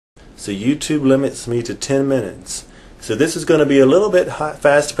so YouTube limits me to 10 minutes. So this is going to be a little bit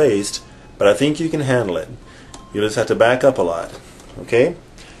fast paced, but I think you can handle it. You'll just have to back up a lot. Okay?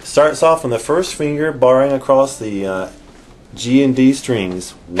 Starts off on the first finger, barring across the G and D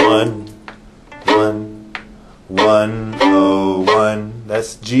strings. 1, 1, 1, oh, 1.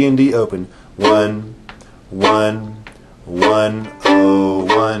 That's G and D open. 1, 1, 1, oh,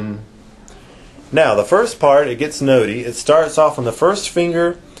 1. Now the first part, it gets notey. It starts off on the first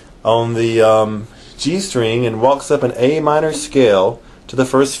finger on the G string and walks up an A minor scale to the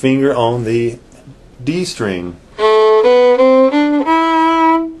first finger on the D string.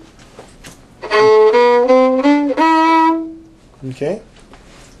 Okay.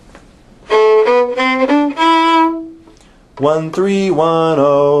 1, 3, 1,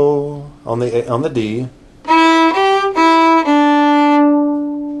 0 on the D.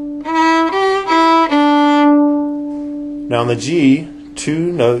 Now on the G,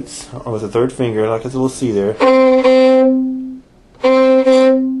 2 notes with the third finger, like this little C there.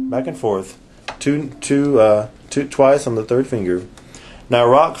 Back and forth. Twice on the third finger. Now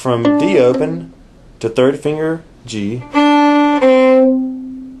rock from D open to third finger G.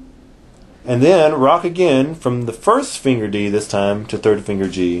 And then rock again from the first finger D this time to third finger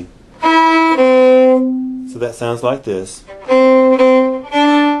G. So that sounds like this.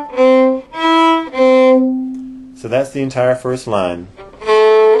 So that's the entire first line.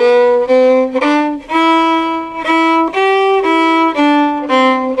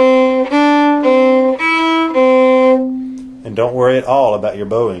 And don't worry at all about your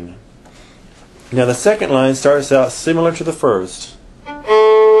bowing. Now the second line starts out similar to the first.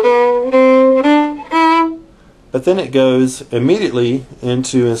 But then it goes immediately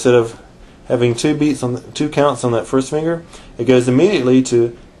into, instead of having 2 beats on 2 counts on that first finger, it goes immediately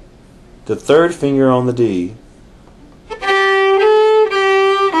to the third finger on the D.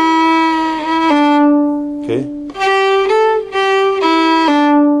 Okay.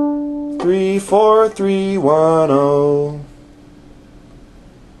 3, 4, 3, 1, 0.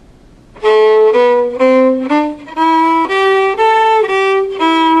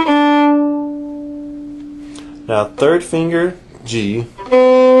 Now third finger G.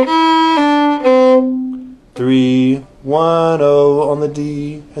 3, 1, 0 on the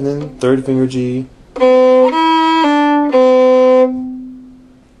D, and then third finger G.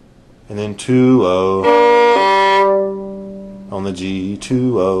 And then 2, 0 on the G,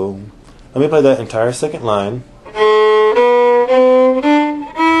 2, 0. Let me play that entire second line.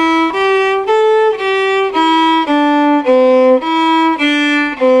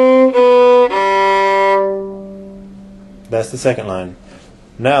 That's the second line.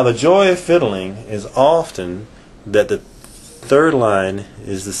 Now the joy of fiddling is often that the third line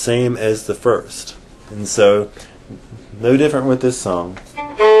is the same as the first. And so, no different with this song.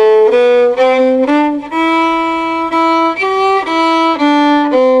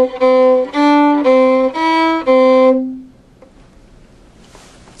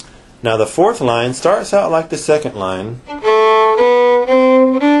 Now the fourth line starts out like the second line.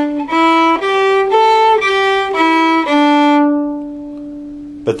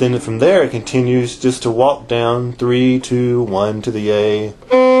 But then from there it continues just to walk down 3, 2, 1 to the A.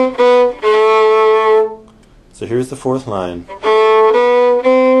 So here's the fourth line.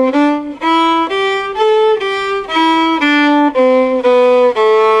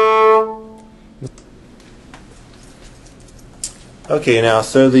 Okay, now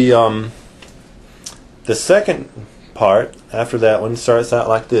so the second part after that one starts out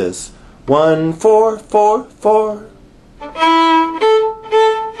like this. 1, 4, 4, 4.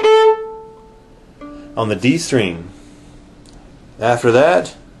 On the D string. After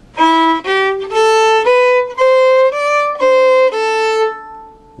that,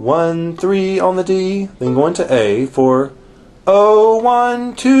 one, 3 on the D, then going to A for 0,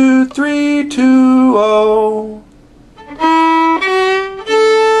 1, 2, 3, 2, 0.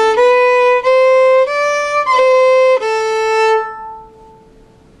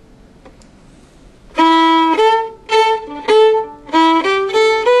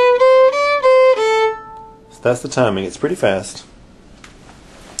 That's the timing. It's pretty fast.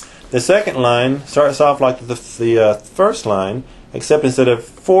 The second line starts off like the first line, except instead of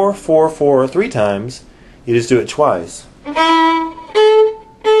 4, 4, 4 3 times, you just do it twice. And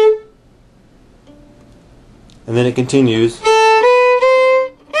then it continues.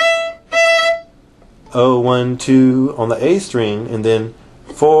 0, 1, 2 on the A string, and then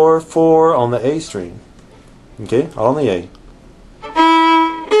 4, 4 on the A string. Okay, all on the A.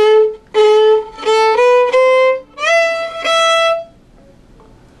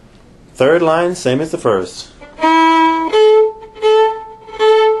 Third line, same as the first.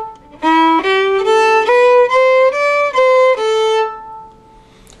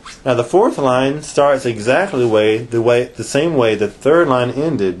 Now the fourth line starts exactly the same way the third line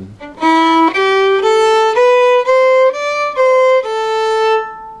ended.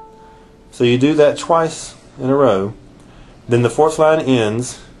 So you do that twice in a row. Then the fourth line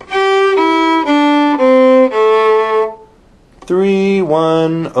ends 3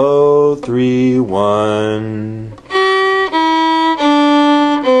 1 0 3 1.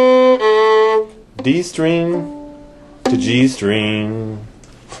 D string to G string.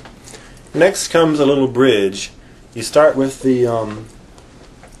 Next comes a little bridge. You start with the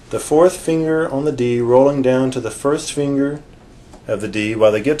fourth finger on the D rolling down to the first finger of the D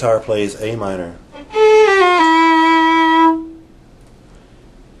while the guitar plays A minor.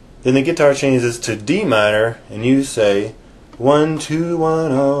 Then the guitar changes to D minor and you say 1 2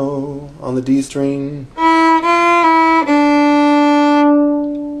 1 0 on the D string.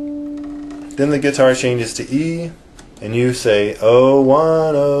 Then the guitar changes to E and you say 0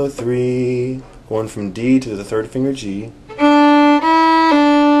 1 0 3, going from D to the third finger G.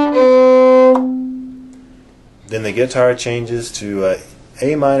 Then the guitar changes to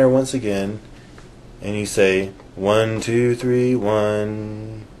A minor once again and you say 1 2 3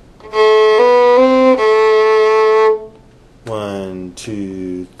 1. 1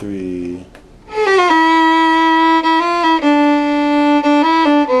 2 3.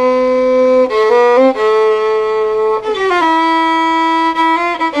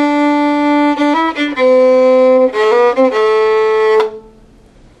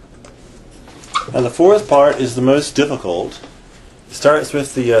 Now the fourth part is the most difficult. It starts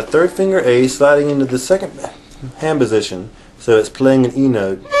with the third finger A sliding into the second hand position, so it's playing an E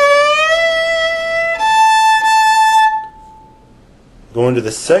note. Going to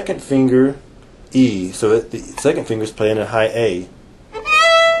the second finger E, so the second finger is playing a high A.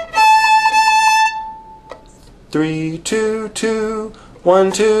 3 2 2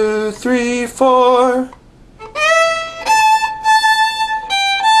 1 2 3 4.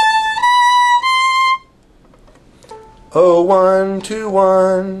 Oh 1 2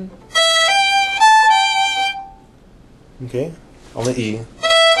 1. Okay, on the E.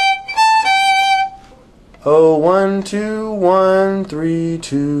 Oh 1 2 1 3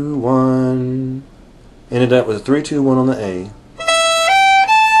 2 1. Ended up with 3 2 1 on the A.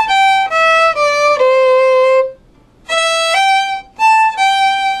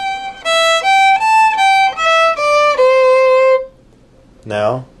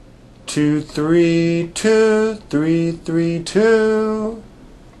 Now 2 3 2 3 3 2.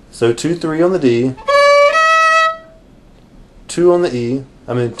 So 2 3 on the D. 2 on the E.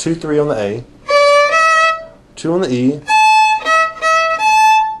 2 3 on the A. 2 on the E.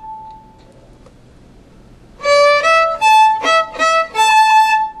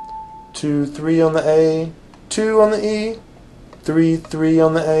 2 3 on the A. 2 on the E. 3 3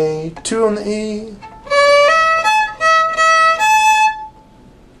 on the A. 2 on the E.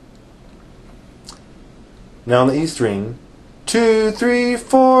 Now on the E string, 2 3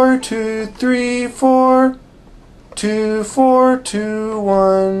 4 2 3 4 2 4 2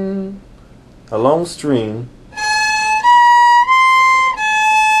 1. A long string.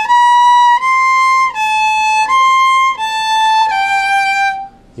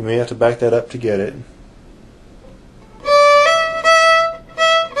 You may have to back that up to get it.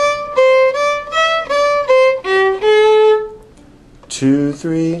 Two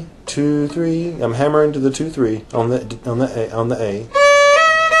three 2 3. I'm hammering to the 2 3 on the A.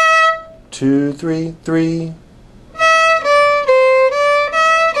 2 3 3.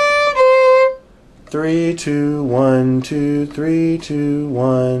 3 2 1 2 3 2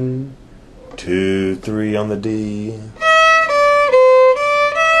 1. 2 3 on the D.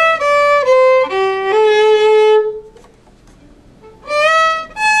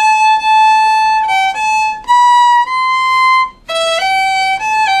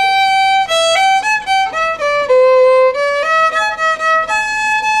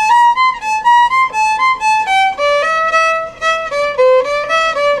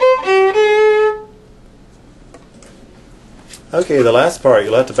 Okay, the last part,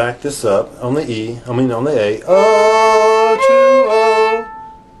 you'll have to back this up on the E, on the A. Oh,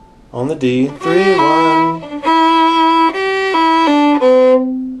 2 0. On the D, 3 1.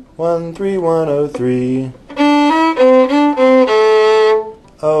 1 3 1 0 3.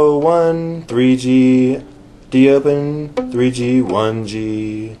 Oh 1 3 G. D open, 3 G 1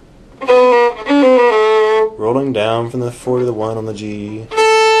 G. Rolling down from the 4 to the 1 on the G.